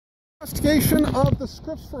Investigation of the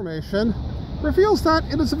Scripps Formation reveals that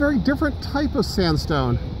it is a very different type of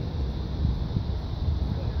sandstone.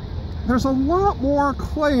 There's a lot more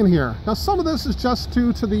clay in here. Now, some of this is just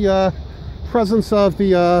due to the presence of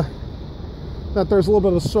the that there's a little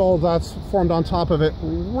bit of soil that's formed on top of it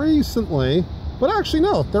recently, but actually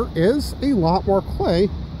no, there is a lot more clay,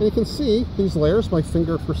 and you can see these layers, my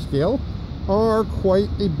finger for scale, are quite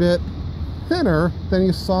a bit thinner than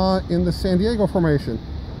you saw in the San Diego Formation.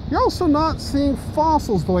 You're also not seeing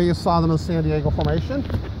fossils the way you saw them in the San Diego Formation.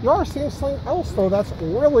 You are seeing something else though that's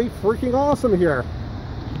really freaking awesome here.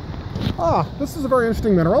 This is a very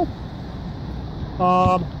interesting mineral.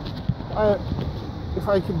 If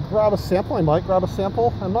I could grab a sample, I might grab a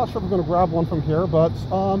sample. I'm not sure if I'm going to grab one from here, but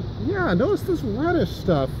yeah, notice this reddish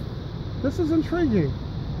stuff. This is intriguing.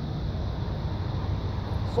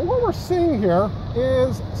 So what we're seeing here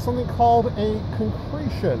is something called a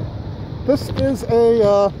concretion. This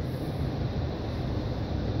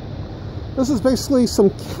is basically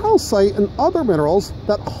some calcite and other minerals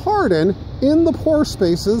that harden in the pore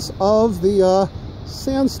spaces of the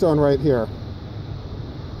sandstone right here.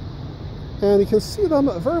 And you can see them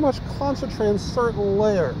very much concentrated in certain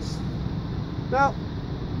layers. Now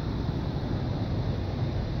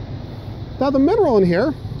the mineral in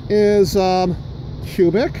here is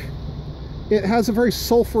cubic. It has a very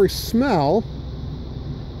sulfury smell.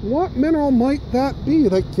 What mineral might that be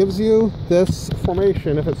that gives you this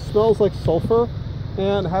formation if it smells like sulfur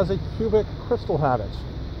and has a cubic crystal habit?